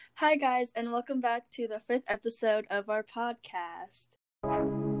Hi, guys, and welcome back to the 5th episode of our podcast.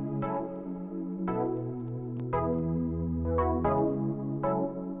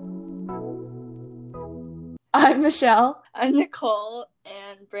 I'm Michelle. I'm Nicole,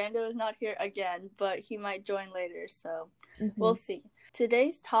 and Brando is not here again, but he might join later, so we'll see.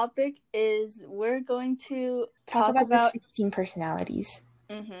 Today's topic is we're going to talk about the 16 personalities.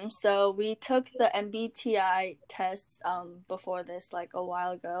 So we took the MBTI tests before this, like a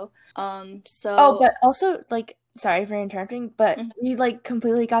while ago. But also, sorry for interrupting, but we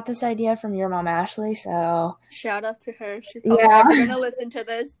completely got this idea from your mom, Ashley, so shout out to her. She's probably never gonna listen to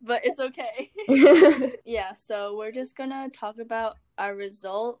this, but it's okay. Yeah, so we're just gonna talk about our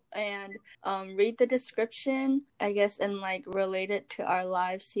result and read the description, I guess, and relate it to our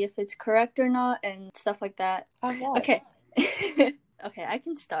lives, see if it's correct or not, and stuff like that. Okay. Okay, I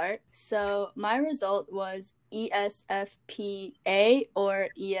can start. So my result was ESFPA or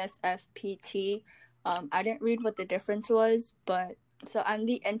ESFPT. I didn't read what the difference was, but so I'm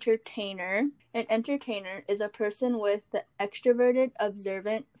the entertainer. An entertainer is a person with the extroverted,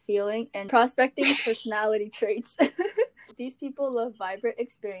 observant, feeling, and prospecting personality traits. These people love vibrant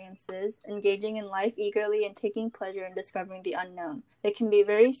experiences, engaging in life eagerly and taking pleasure in discovering the unknown. They can be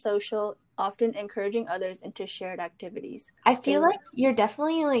very social, often encouraging others into shared activities. I feel like you're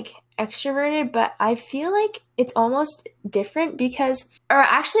definitely extroverted, but I feel like it's almost different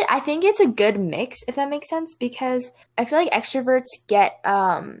I think it's a good mix, if that makes sense, because I feel like extroverts get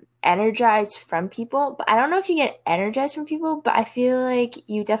energized from people, but I don't know if you get energized from people, but I feel like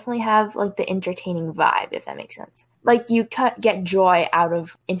you definitely have the entertaining vibe, if that makes sense. You get joy out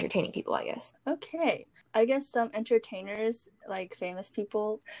of entertaining people, I guess. Okay. I guess some entertainers, famous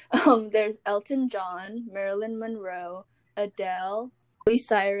people, there's Elton John, Marilyn Monroe, Adele, Miley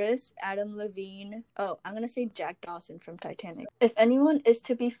Cyrus, Adam Levine. Oh, I'm going to say Jack Dawson from Titanic. If anyone is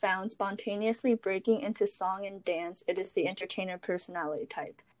to be found spontaneously breaking into song and dance, it is the entertainer personality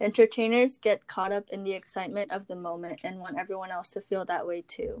type. Entertainers get caught up in the excitement of the moment and want everyone else to feel that way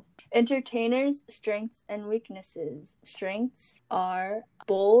too. Entertainers' strengths and weaknesses. Strengths are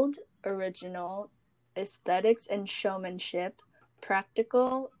bold, original, aesthetics and showmanship,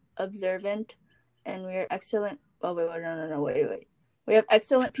 practical, observant, and we are excellent. Oh, wait. We have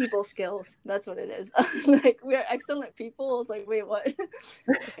excellent people skills. That's what it is. We are excellent people. I was like, wait, what?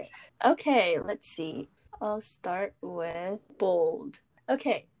 Okay, let's see. I'll start with bold.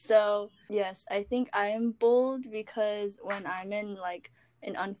 Okay, so yes, I think I am bold because when I'm in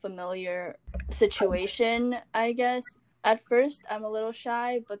an unfamiliar situation, I guess, at first I'm a little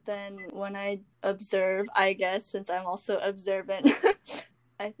shy, but then when I observe, I guess, since I'm also observant,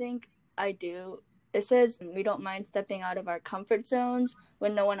 I think I do. It says we don't mind stepping out of our comfort zones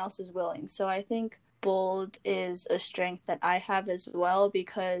when no one else is willing. So I think bold is a strength that I have as well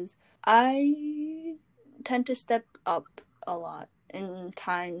because I tend to step up a lot in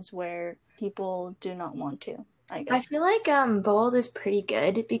times where people do not want to, I guess. I feel like bold is pretty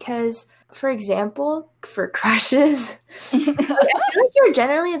good because, for example, for crushes, I feel like you're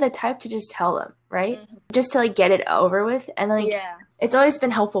generally the type to just tell them, right? Mm-hmm. Just to get it over with, and it's always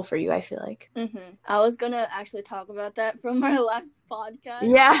been helpful for you, I feel like. Mm-hmm. I was gonna actually talk about that from our last podcast.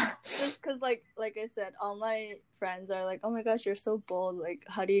 Yeah. Just because, like I said, all my friends are like, "Oh my gosh, you're so bold! Like,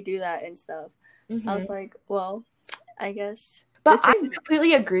 how do you do that and stuff?" Mm-hmm. I was like, "Well, I guess." But I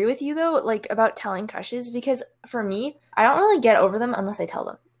completely agree with you, though, about telling crushes, because for me, I don't really get over them unless I tell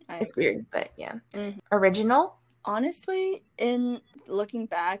them. It's weird, but yeah. Mm-hmm. Original? Honestly, in looking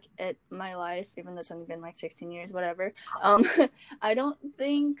back at my life, even though it's only been 16 years, whatever, I don't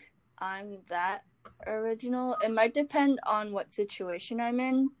think I'm that original. It might depend on what situation I'm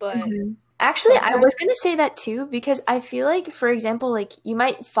in, but... Mm-hmm. Actually, I was going to say that too, because I feel like, for example, you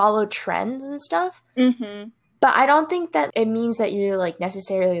might follow trends and stuff. Mm-hmm. But I don't think that it means that you're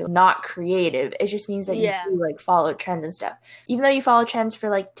necessarily not creative. It just means that you do follow trends and stuff. Even though you follow trends for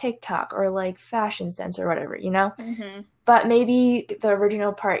TikTok or fashion sense or whatever, you know? Mm-hmm. But maybe the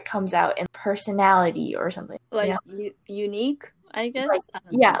original part comes out in personality or something. Unique, I guess?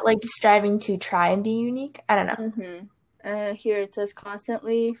 Striving to try and be unique. I don't know. Mm-hmm. Here it says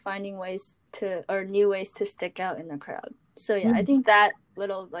constantly finding ways to, or new ways to stick out in the crowd. So yeah, mm-hmm. I think that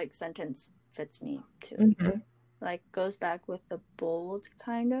little sentence fits me too. Mm-hmm. Goes back with the bold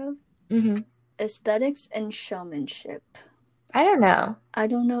kind of. Mm-hmm. Aesthetics and showmanship. I don't know. I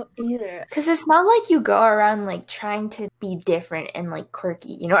don't know either. Because it's not like you go around trying to be different and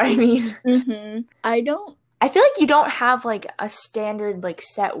quirky. You know what I mean? Mm-hmm. I feel like you don't have a standard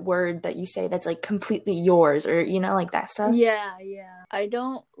set word that you say that's completely yours or that stuff. Yeah. I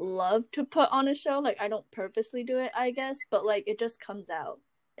don't love to put on a show. I don't purposely do it, I guess, but it just comes out.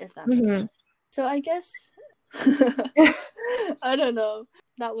 if that makes Mhm. sense. So I guess I don't know.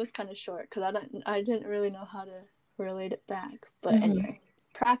 That was kind of short because I didn't really know how to relate it back. But Mhm. anyway,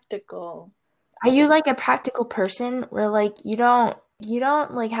 practical. Are you like a practical person where like you don't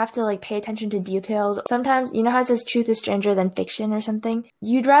like have to like pay attention to details? Sometimes you know how it says truth is stranger than fiction or something?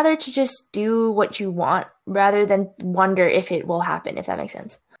 You'd rather to just do what you want rather than wonder if it will happen, if that makes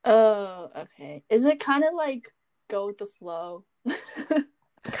sense. Oh, okay. Is it kind of like go with the flow?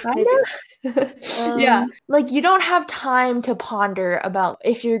 Kind Maybe. of. Yeah. Like you don't have time to ponder about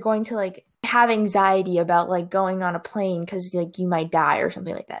if you're going to like have anxiety about like going on a plane because like you might die or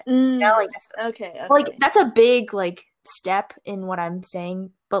something like that. You know, like Okay. like that's a big like step in what I'm saying,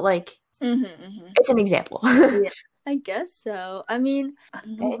 but like it's an example. Yeah, I guess so. I mean, I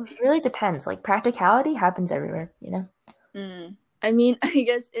don't know. It really depends. Like practicality happens everywhere, you know? I mean, I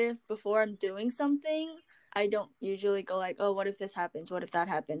guess if before I'm doing something, I don't usually go like, oh, what if this happens? What if that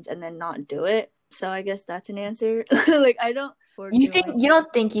happens? And then not do it. So I guess that's an answer. Like, I don't. You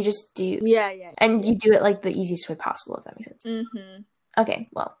don't think, you just do. Yeah. And you do it like the easiest way possible, if that makes sense. Mm-hmm. Okay,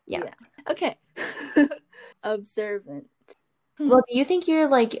 well, yeah. Okay. Observant. Well, do you think you're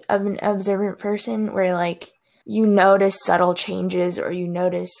like an observant person where like you notice subtle changes or you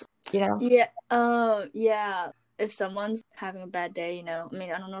notice, you know? Yeah. Yeah. If someone's having a bad day, you know, I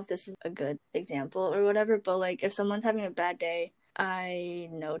mean, I don't know if this is a good example or whatever, but like if someone's having a bad day, I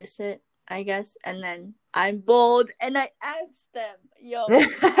notice it, I guess, and then I'm bold and I ask them, yo,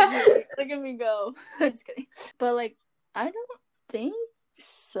 look at me go. I'm just kidding. But like, I don't think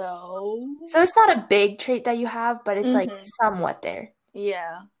so. So it's not a big trait that you have, but it's like somewhat there.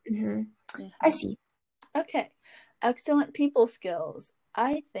 Yeah. I see. Okay. Excellent people skills.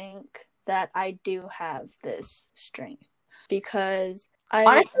 I think that I do have this strength because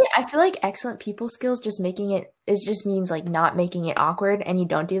honestly, I feel like excellent people skills just means like not making it awkward, and you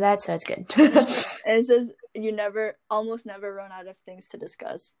don't do that, so it's good. It says you almost never run out of things to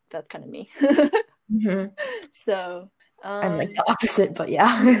discuss. That's kind of me. So I'm like the opposite, but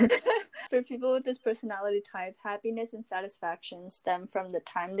yeah. For people with this personality type, happiness and satisfaction stem from the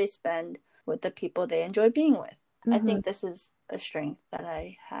time they spend with the people they enjoy being with. I think this is a strength that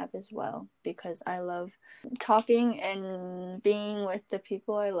I have as well because I love talking and being with the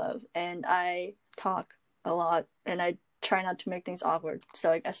people I love, and I talk a lot and I try not to make things awkward.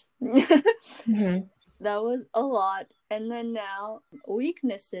 So I guess that was a lot. And then now,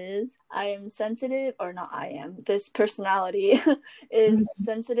 weaknesses. I am sensitive, or not I am. This personality is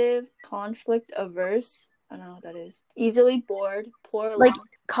sensitive, conflict averse. I don't know what that is. Easily bored, poor like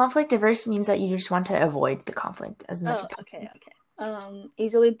conflict averse means that you just want to avoid the conflict as much as possible. Okay.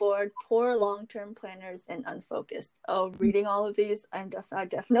 Easily bored, poor long-term planners, and unfocused. Oh, reading all of these, I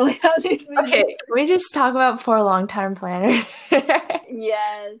definitely have these. Okay, can we just talk about poor long-term planner?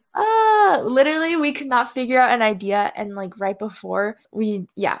 Yes. Literally, we could not figure out an idea, and like right before we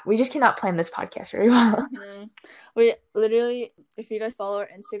just cannot plan this podcast very well. We literally, if you guys follow our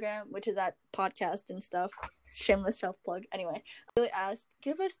Instagram, which is at podcast and stuff, shameless self-plug. Anyway, really asked,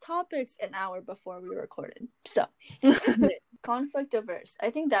 give us topics an hour before we recorded. So, conflict averse. I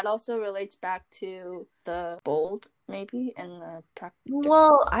think that also relates back to the bold, maybe, and the practical.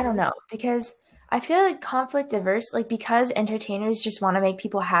 Well, I don't know, because I feel like conflict averse, like because entertainers just want to make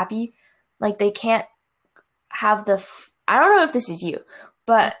people happy, like they can't have I don't know if this is you,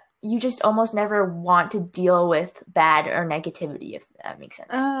 but you just almost never want to deal with bad or negativity, if that makes sense.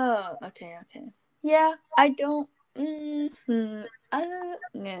 Oh, okay. Yeah, I don't.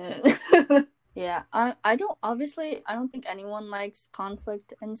 Yeah, I don't. Obviously, I don't think anyone likes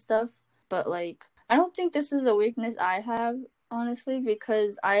conflict and stuff. But like, I don't think this is a weakness I have, honestly,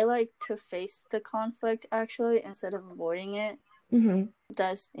 because I like to face the conflict actually instead of avoiding it.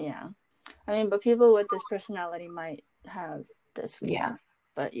 Yeah. I mean, but people with this personality might have this weakness. Yeah.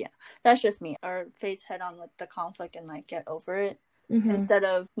 But yeah, that's just me. Or face head on with the conflict and like get over it instead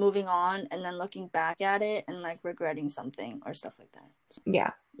of moving on and then looking back at it and like regretting something or stuff like that.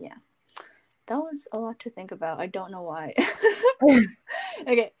 Yeah. That was a lot to think about. I don't know why.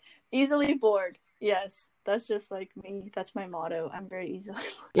 Okay. Easily bored. Yes. That's just like me. That's my motto. I'm very easily.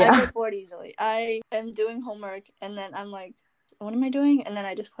 I get bored easily. I am doing homework and then I'm like, what am I doing? And then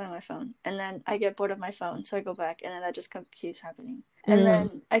I just play on my phone. And then I get bored of my phone. So I go back. And then that just keeps happening. And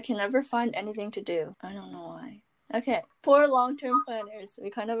then I can never find anything to do. I don't know why. Okay. Poor long-term planners. We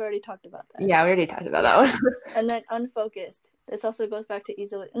kind of already talked about that. Yeah, we already talked about that one. And then unfocused. This also goes back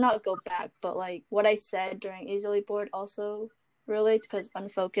to not go back, but like what I said during easily bored also relates because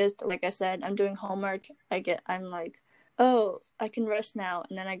unfocused, like I said, I'm doing homework. I'm like, oh, I can rest now,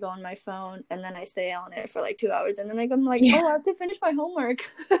 and then I go on my phone, and then I stay on it for like 2 hours, and then I'm like, Yeah. oh, I have to finish my homework.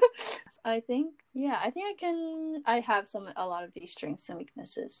 I think I have a lot of these strengths and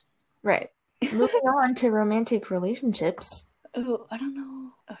weaknesses. Right. Moving on to romantic relationships. Oh, I don't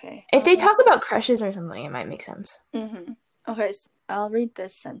know. Okay. If they talk about crushes or something, it might make sense. Mm-hmm. Okay, so I'll read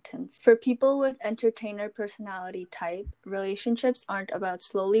this sentence. For people with entertainer personality type, relationships aren't about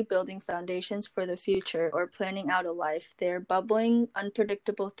slowly building foundations for the future or planning out a life. They're bubbling,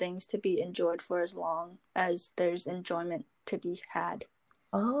 unpredictable things to be enjoyed for as long as there's enjoyment to be had.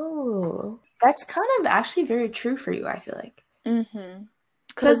 Oh, that's kind of actually very true for you, I feel like. Mm-hmm.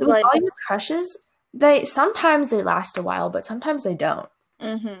 Because with all your crushes, sometimes they last a while, but sometimes they don't.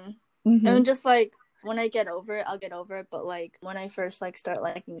 Mm-hmm. Mm-hmm. And just like, when I get over it, I'll get over it. But like, when I first like start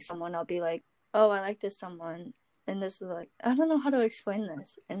liking someone, I'll be like, oh, I like this someone. And this is like, I don't know how to explain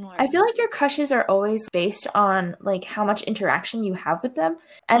this. I feel like your crushes are always based on like how much interaction you have with them.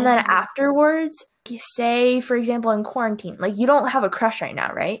 And then afterwards, say, for example, in quarantine, like you don't have a crush right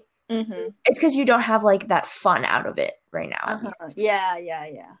now, right? Mm-hmm. It's because you don't have like that fun out of it right now. Yeah.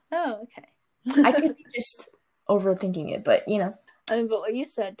 Oh, okay. I could be just overthinking it, but you know. I mean, but what you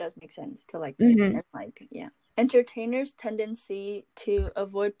said does make sense to like me. And like, yeah. Entertainers' tendency to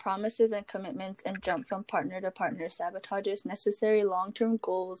avoid promises and commitments and jump from partner to partner sabotages necessary long-term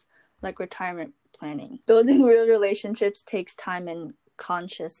goals like retirement planning. Building real relationships takes time and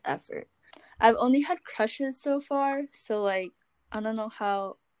conscious effort. I've only had crushes so far, so like I don't know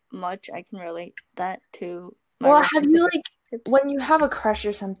how much I can relate that to my Well, have you like when you have a crush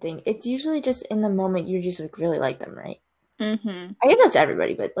or something, it's usually just in the moment you just like really like them, right? Mm-hmm. I guess that's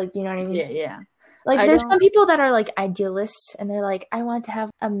everybody, but like you know what I mean? Yeah. Like there's some people that are like idealists and they're like, I want to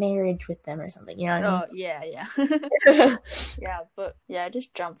have a marriage with them or something, you know what I mean? Oh, yeah. Yeah, but yeah, I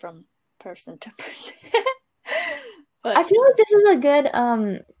just jump from person to person. But I feel like this is a good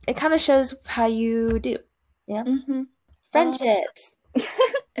it kind of shows how you do. Yeah. Mm-hmm. Friendships.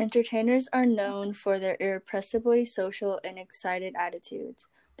 Entertainers are known for their irrepressibly social and excited attitudes.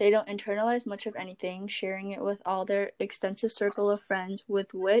 They don't internalize much of anything, sharing it with all their extensive circle of friends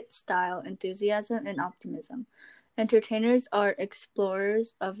with wit, style, enthusiasm, and optimism. Entertainers are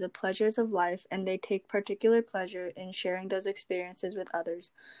explorers of the pleasures of life, and they take particular pleasure in sharing those experiences with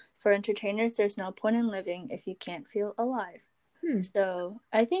others. For entertainers, there's no point in living if you can't feel alive. So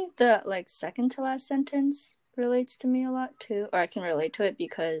I think the like second to last sentence relates to me a lot too, or I can relate to it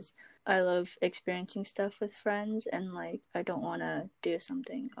because I love experiencing stuff with friends and like I don't want to do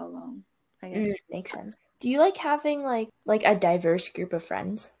something alone, I guess. Makes sense. Do you like having like a diverse group of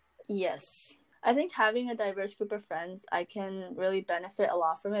friends? Yes. I think having a diverse group of friends, I can really benefit a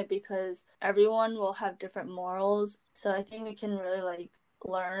lot from it because everyone will have different morals. So I think we can really like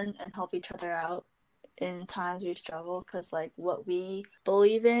learn and help each other out in times we struggle because like what we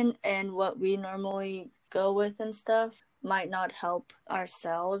believe in and what we normally go with and stuff might not help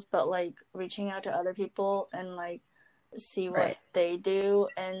ourselves, but like reaching out to other people and like see what they do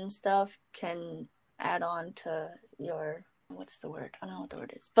and stuff can add on to your what's the word? I don't know what the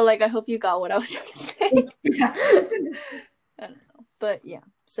word is. But like I hope you got what I was trying to say. I don't know. But yeah.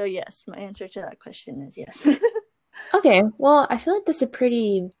 So yes, my answer to that question is yes. Okay. Well, I feel like that's a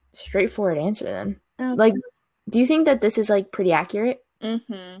pretty straightforward answer then. Okay. Like, do you think that this is like pretty accurate?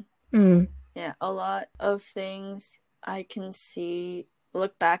 Yeah, a lot of things I can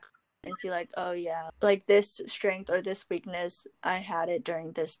look back and see like, oh yeah, like this strength or this weakness, I had it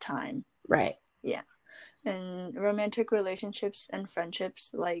during this time. Right. Yeah. And romantic relationships and friendships,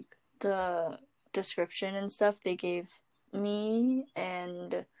 like the description and stuff they gave me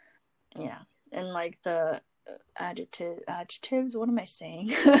and yeah, and like the adjectives, what am I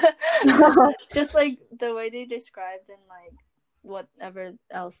saying? Just like the way they described and like whatever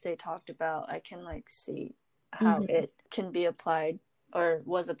else they talked about, I can like see how it can be applied or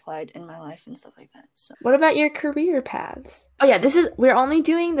was applied in my life and stuff like that. So what about your career paths? Oh yeah, we're only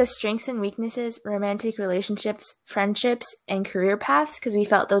doing the strengths and weaknesses, romantic relationships, friendships, and career paths because we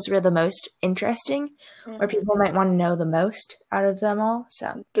felt those were the most interesting or people might want to know the most out of them all.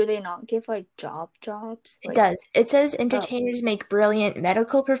 So do they not give like jobs? It does. It says entertainers make brilliant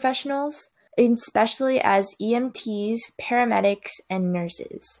medical professionals, especially as EMTs, paramedics, and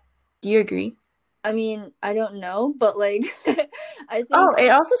nurses. Do you agree? I mean, I don't know, but like, I think. Oh, it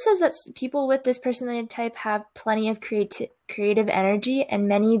also says that people with this personality type have plenty of creative energy and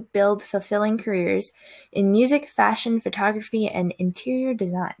many build fulfilling careers in music, fashion, photography, and interior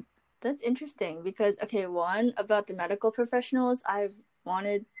design. That's interesting because, okay, one, about the medical professionals, I've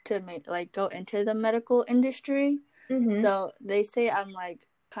wanted to go into the medical industry. So they say I'm like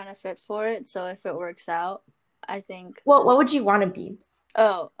kind of fit for it. So if it works out, I think. Well, what would you want to be?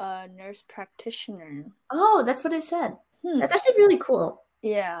 Oh, a nurse practitioner. Oh, that's what it said. Hmm. That's actually really cool.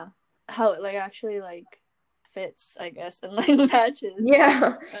 Yeah. How it like actually like fits, I guess, and like matches.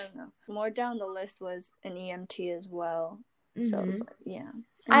 Yeah. I don't know. More down the list was an EMT as well. So Mm-hmm. it's like, yeah.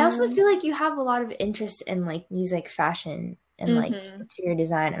 I also feel like you have a lot of interest in like music, fashion, and like interior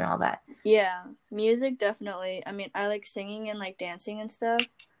design and all that. Yeah, music definitely. I mean, I like singing and like dancing and stuff.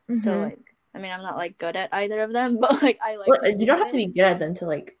 So like, I mean, I'm not like good at either of them, but like I like. Well, you don't have to be good at them to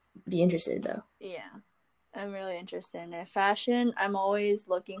like be interested though. Yeah, I'm really interested in it. Fashion, I'm always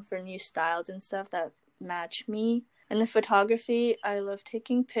looking for new styles and stuff that match me. And the photography, I love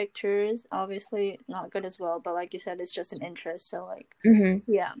taking pictures. Obviously, not good as well, but like you said, it's just an interest. So like,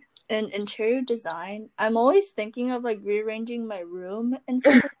 yeah. And interior design, I'm always thinking of like rearranging my room and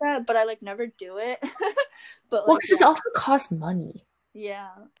stuff like that, but I like never do it. But well, like, because it also costs money. Yeah.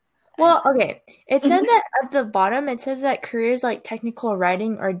 Well, okay. It said that at the bottom, it says that careers like technical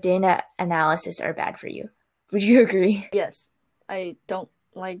writing or data analysis are bad for you. Would you agree? Yes. I don't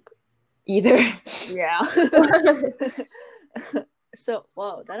like either. Yeah. So,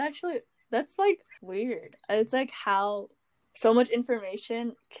 whoa, that's like weird. It's like how so much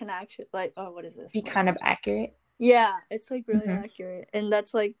information can actually like, oh, what is this? Be kind of accurate. Yeah, it's like really accurate. And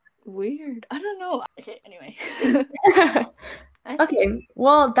that's like weird. I don't know. Okay, anyway. Okay,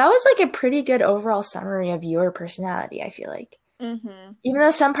 well, that was like a pretty good overall summary of your personality, I feel like. Even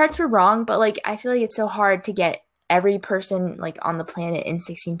though some parts were wrong, but like I feel like it's so hard to get every person like on the planet in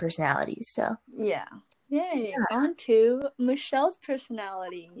 16 personalities, so. Yeah. Yay. Yeah. On to Michelle's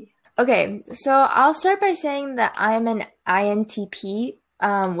personality. Okay, so I'll start by saying that I'm an INTP,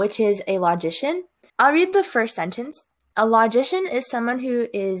 which is a logician. I'll read the first sentence. A logician is someone who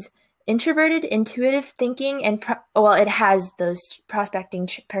is introverted, intuitive thinking, and it has those prospecting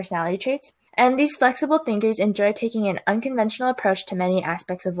personality traits. And these flexible thinkers enjoy taking an unconventional approach to many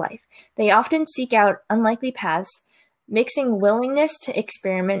aspects of life. They often seek out unlikely paths, mixing willingness to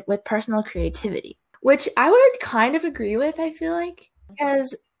experiment with personal creativity, which I would kind of agree with, I feel like,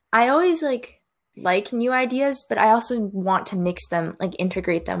 because I always like new ideas, but I also want to mix them, like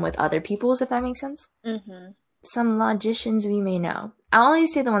integrate them with other people's, if that makes sense. Some logicians we may know. I'll only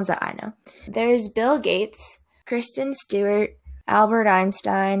say the ones that I know. There's Bill Gates, Kristen Stewart, Albert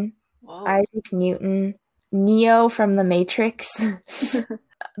Einstein, Isaac Newton, Neo from The Matrix,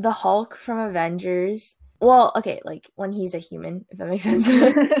 the Hulk from Avengers. Well, okay, like when he's a human, if that makes sense.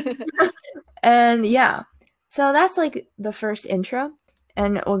 And yeah, so that's like the first intro,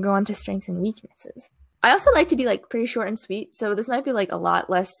 and we'll go on to strengths and weaknesses. I also like to be like pretty short and sweet, so this might be like a lot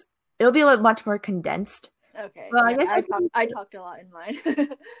less. It'll be like much more condensed. Okay. Well, yeah, I talked a lot in mine.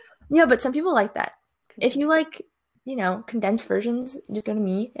 Yeah, but some people like that. If you like, condensed versions, just go to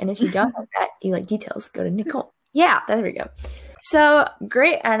me. And if you don't like that, you like details, go to Nicole. Yeah, there we go. So,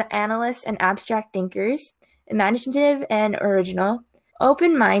 great analysts and abstract thinkers, imaginative and original,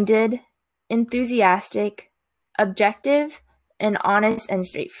 open-minded, enthusiastic, objective, and honest and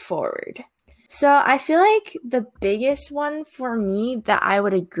straightforward. So, I feel like the biggest one for me that I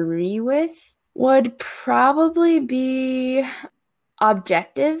would agree with would probably be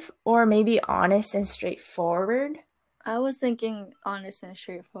objective or maybe honest and straightforward. I was thinking honest and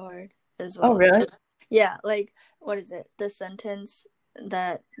straightforward as well. Oh, really? Yeah, like, what is it? The sentence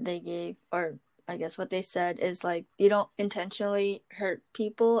that they gave, or I guess what they said is like, you don't intentionally hurt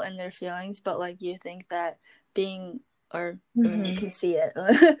people and their feelings, but like you think that being, or I mean, you can see it.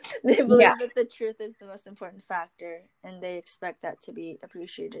 They believe that the truth is the most important factor, and they expect that to be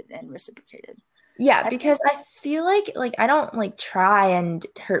appreciated and reciprocated. Yeah, because I feel like I don't like try and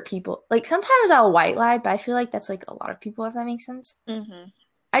hurt people. Like sometimes I'll white lie, but I feel like that's like a lot of people, if that makes sense.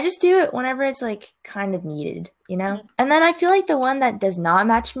 I just do it whenever it's like kind of needed, And then I feel like the one that does not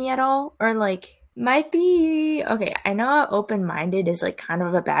match me at all, or like might be okay. I know open-minded is like kind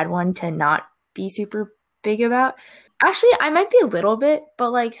of a bad one to not be super big about. Actually, I might be a little bit,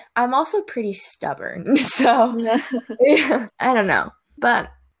 but like I'm also pretty stubborn, so yeah, I don't know,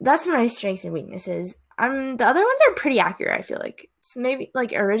 but. That's my strengths and weaknesses. The other ones are pretty accurate, I feel like. So maybe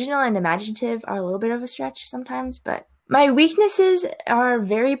like original and imaginative are a little bit of a stretch sometimes, but my weaknesses are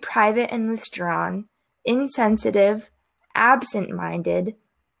very private and withdrawn, insensitive, absent-minded,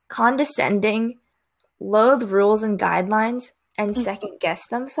 condescending, loathe rules and guidelines, and second-guess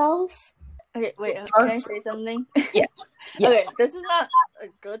themselves. Okay, wait, can I say something? Yeah. Okay, this is not a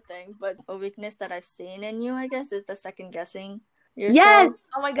good thing, but a weakness that I've seen in you, I guess, is the second-guessing. Yourself. Yes!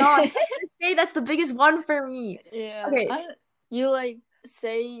 Oh my god. I say that's the biggest one for me. Yeah. Okay. You like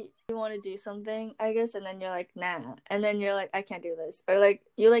say you want to do something, I guess, and then you're like, nah, and then you're like, I can't do this, or like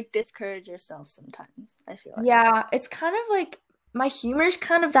you like discourage yourself sometimes. I feel like. Yeah, it's kind of like my humor's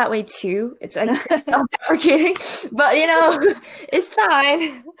kind of that way too. It's like self-deprecating, but it's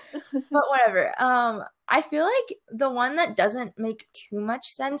fine. But whatever. I feel like the one that doesn't make too much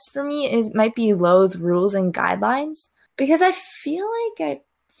sense for me might be loathe rules and guidelines because I feel like I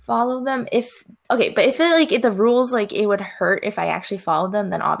follow them but if the rules like it would hurt if I actually follow them,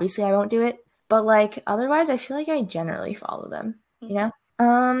 then obviously I won't do it. But like otherwise, I feel like I generally follow them. Yeah,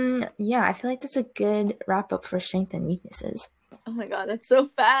 I feel like that's a good wrap up for strengths and weaknesses. Oh my god, that's so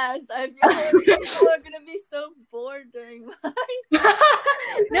fast. I feel like people are gonna be so bored during mine.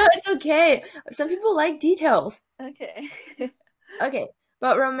 No, it's okay. Some people like details. Okay. Okay,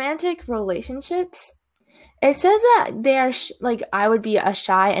 but romantic relationships, it says that they are like I would be a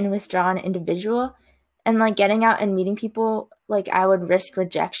shy and withdrawn individual, and like getting out and meeting people, like I would risk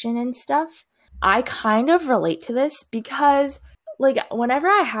rejection and stuff. I kind of relate to this because like whenever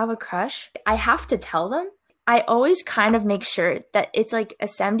I have a crush, I have to tell them. I always kind of make sure that it's like a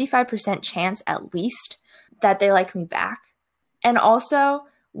 75% chance at least that they like me back. And also,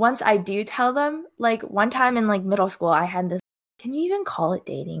 once I do tell them, like one time in like middle school, I had this, can you even call it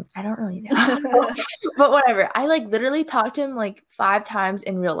dating? I don't really know. But whatever. I like literally talked to him like 5 times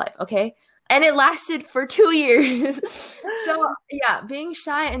in real life, okay? And it lasted for 2 years. So yeah, being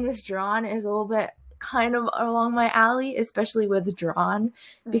shy and withdrawn is a little bit kind of along my alley, especially withdrawn,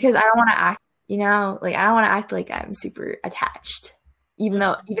 because I don't want to act, I don't want to act like I'm super attached, even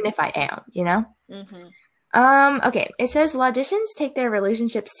if I am. Okay, it says logicians take their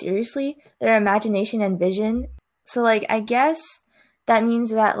relationships seriously, their imagination and vision. So like I guess that means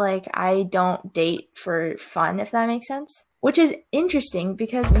that like I don't date for fun, if that makes sense. Which is interesting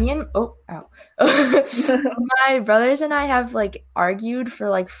because me and my brothers and I have like argued for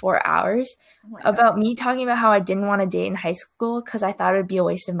like 4 hours about me talking about how I didn't want to date in high school because I thought it would be a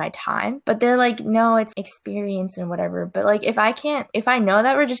waste of my time. But they're like, no, it's experience and whatever. But like if I know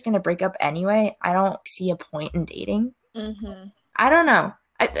that we're just gonna break up anyway, I don't see a point in dating. Mm-hmm. I don't know.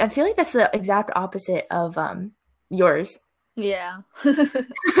 I feel like that's the exact opposite of yours. Yeah.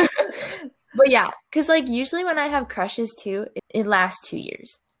 But yeah, because like usually when I have crushes too, it lasts 2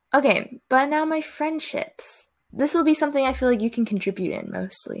 years. Okay, but now my friendships. This will be something I feel like you can contribute in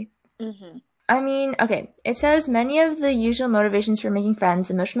mostly. Mm-hmm. I mean, okay, it says many of the usual motivations for making friends,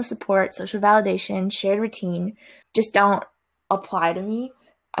 emotional support, social validation, shared routine, just don't apply to me,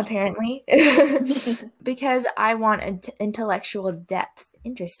 apparently, because I want intellectual depth.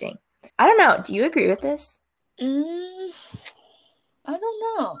 Interesting. I don't know. Do you agree with this? I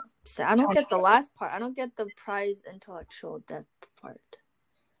don't know. So I don't get the last part. I don't get the prize intellectual depth part.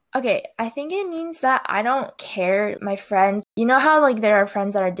 Okay, I think it means that I don't care my friends. You know how like there are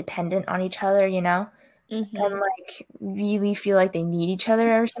friends that are dependent on each other, Mm-hmm. and like really feel like they need each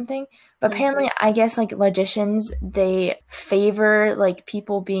other or something. But apparently, I guess like logicians, they favor like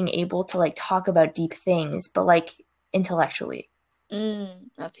people being able to like talk about deep things, but like intellectually.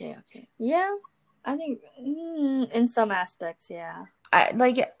 Okay. Yeah. I think in some aspects, yeah.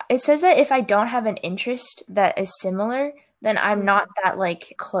 It says that if I don't have an interest that is similar, then I'm not that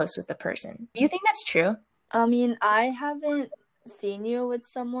like close with the person. Do you think that's true? I mean, I haven't seen you with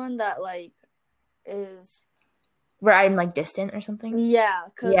someone that like is where I'm like distant or something. Yeah,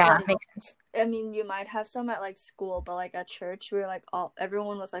 like, makes sense. I mean, you might have some at like school, but like at church, we were like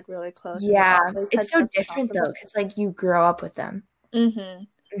everyone was like really close. Yeah, it's so different though, because like you grow up with them.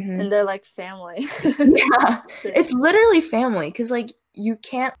 And they're like family. Yeah, it's literally family because like you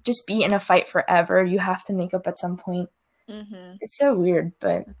can't just be in a fight forever. You have to make up at some point. It's so weird,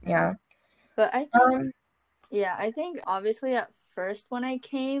 but yeah. But I think, I think obviously at first when I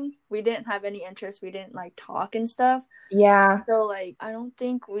came, we didn't have any interest. We didn't like talk and stuff. Yeah. So like I don't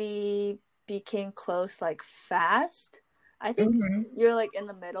think we became close like fast. I think you're like in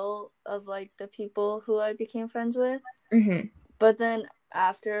the middle of like the people who I became friends with. But then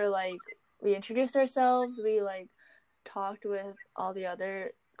after like we introduced ourselves, we like talked with all the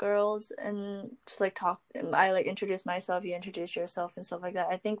other girls and just like talked. I like introduced myself, you introduced yourself and stuff like that.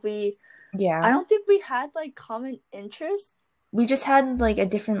 I think I don't think we had like common interests. We just had like a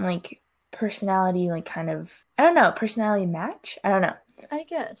different like personality, like kind of, I don't know, personality match. I don't know. I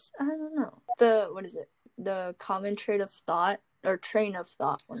guess I don't know. What is it? The common trait of thought. Or train of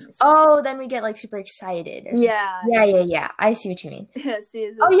thought. Oh, then we get like super excited. Yeah. I see what you mean.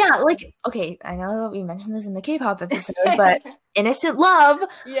 Like okay, I know that we mentioned this in the K-pop episode, but innocent love.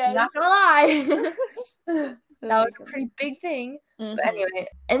 Yeah, not gonna lie, that was a pretty big thing. But anyway,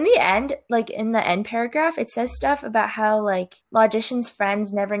 in the end, like in the end paragraph, it says stuff about how like logicians'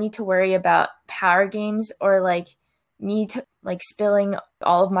 friends never need to worry about power games or like me to like spilling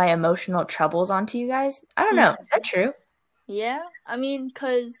all of my emotional troubles onto you guys. I don't know. Is that true? Yeah, I mean,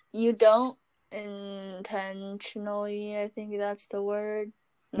 because you don't intentionally, I think that's the word.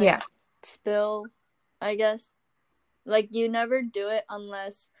 Like, Yeah. spill, I guess. Like, you never do it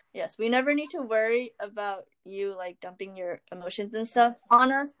unless, yes, we never need to worry about you, like, dumping your emotions and stuff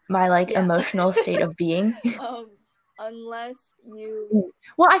on us. My, like, emotional state of being. Unless you...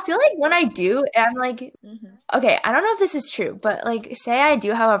 Well, I feel like when I do, I'm like, okay, I don't know if this is true, but, like, say I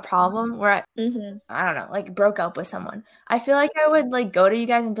do have a problem where I don't know, like, broke up with someone. I feel like I would, like, go to you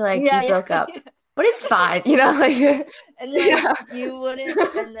guys and be like, we broke up. But it's fine, you know? Like, and, like, you wouldn't,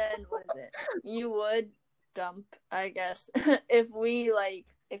 and then, what is it? You would dump, I guess, if we, like,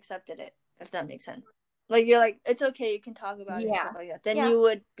 accepted it, if that makes sense. Like, you're like, it's okay, you can talk about it and stuff like that. Then you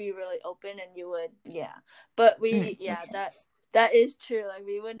would be really open and you would, But we, that is true. Like,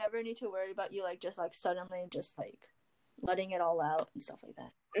 we would never need to worry about you, like, just, like, suddenly just, like, letting it all out and stuff like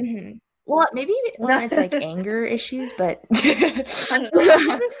that. Well, maybe when it's, like, anger issues, but... I don't know. I've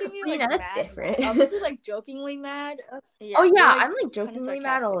never seen you, like, that's mad. different. Obviously, like, jokingly mad. I'm, like, jokingly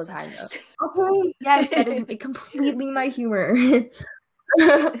mad all the time, though. Okay, yes, that is completely my humor.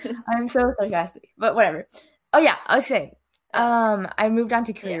 I'm so sarcastic, but whatever. Oh yeah, I was saying, I moved on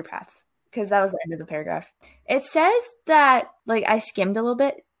to career paths because that was the end of the paragraph. It says that like I skimmed a little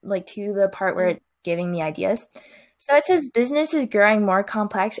bit, like to the part where it's giving me ideas. So it says business is growing more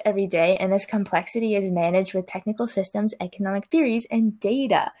complex every day, and this complexity is managed with technical systems, economic theories, and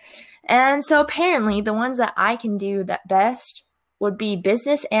data. And so apparently, the ones that I can do that best would be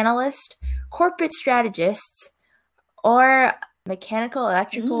business analyst, corporate strategists, or mechanical,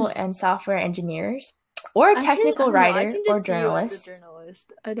 electrical, and software engineers, or a technical writer or journalist.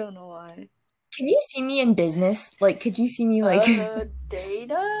 I don't know why. Can you see me in business? Like, could you see me like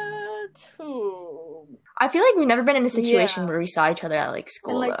data too? I feel like we've never been in a situation where we saw each other at like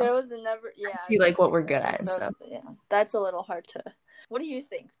school. And like there was never see like what we're good at and stuff. Yeah, that's a little hard to. What do you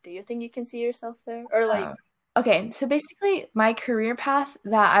think? Do you think you can see yourself there, or like? Okay, so basically, my career path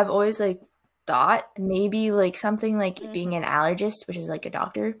that I've always like thought maybe like something like being an allergist, which is like a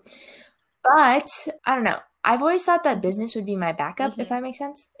doctor. But I don't know. I've always thought that business would be my backup, if that makes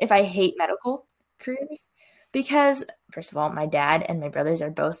sense. If I hate medical careers. Because, first of all, my dad and my brothers are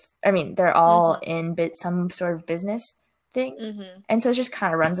both, they're all in some sort of business thing. And so it just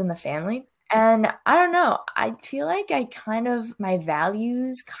kind of runs in the family. And I don't know. I feel like my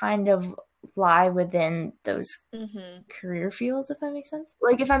values kind of lie within those career fields, if that makes sense.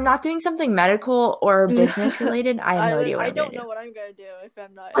 Like, if I'm not doing something medical or business related, I have no idea what I'm going to do. I don't know what I'm going to do if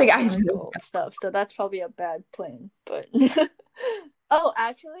I'm not like medical stuff. So that's probably a bad plan. But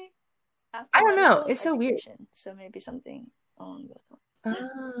actually, I don't know. It's so weird. So maybe something along those lines.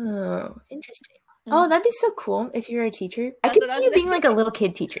 Oh, interesting. Oh, that'd be so cool if you're a teacher. I could see you being like a little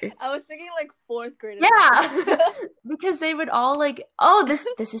kid teacher. I was thinking like 4th grade. Yeah, because they would all like, oh, this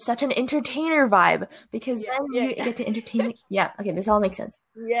is such an entertainer vibe. Because then you get to entertain. Yeah, okay, this all makes sense.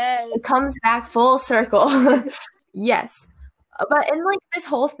 Yes, it comes back full circle. Yes, but in like this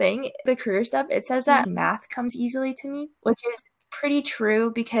whole thing, the career stuff, it says that math comes easily to me, which is pretty true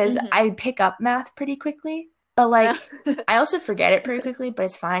because I pick up math pretty quickly. But, like, I also forget it pretty quickly, but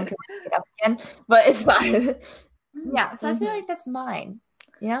it's fine because I pick it up again. But it's fine. Yeah, so I feel like that's mine.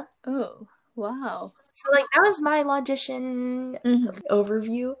 Yeah? Oh, wow. So, like, that was my logician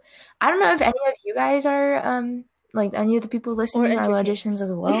overview. I don't know if any of you guys are, like, any of the people listening are logicians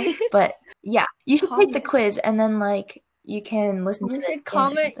as well. But, yeah, you should take the quiz and then, like, you can listen to this. You should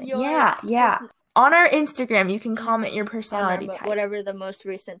comment your... Yeah. On our Instagram, you can comment your personality type. Whatever the most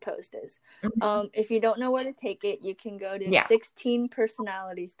recent post is. If you don't know where to take it, you can go to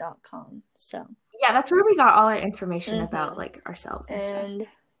 16personalities.com. So yeah, that's where we got all our information about like ourselves and stuff.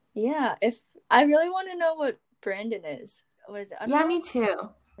 Yeah, if I really want to know what Brandon is. What is it? Me too.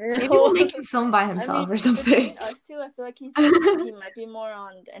 Maybe we'll make him film by himself or something. Us two, I feel like he might be more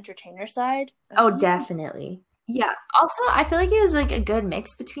on the entertainer side. Oh, definitely. Yeah. Also, I feel like it was like a good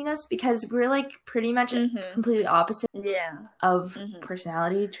mix between us because we're like pretty much completely opposite of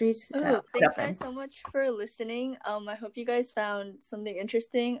personality traits. So thanks guys so much for listening. I hope you guys found something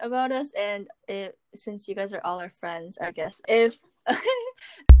interesting about us, and since you guys are all our friends, I guess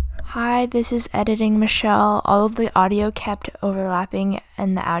Hi, this is editing Michelle. All of the audio kept overlapping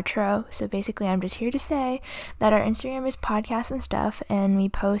in the outro. So basically, I'm just here to say that our Instagram is podcast and stuff, and we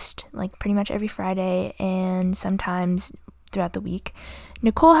post like pretty much every Friday, and sometimes throughout the week.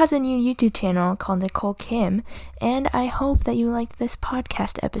 Nicole has a new YouTube channel called Nicole Kim, and I hope that you liked this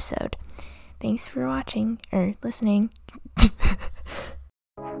podcast episode. Thanks for watching or listening.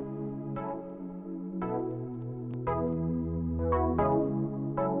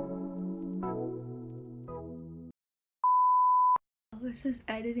 This is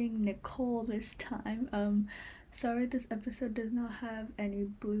editing Nicole this time. Sorry this episode does not have any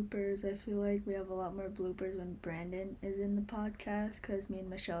bloopers. I feel like we have a lot more bloopers when Brandon is in the podcast because me and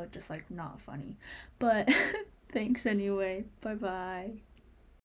Michelle are just like not funny. But thanks anyway. Bye bye.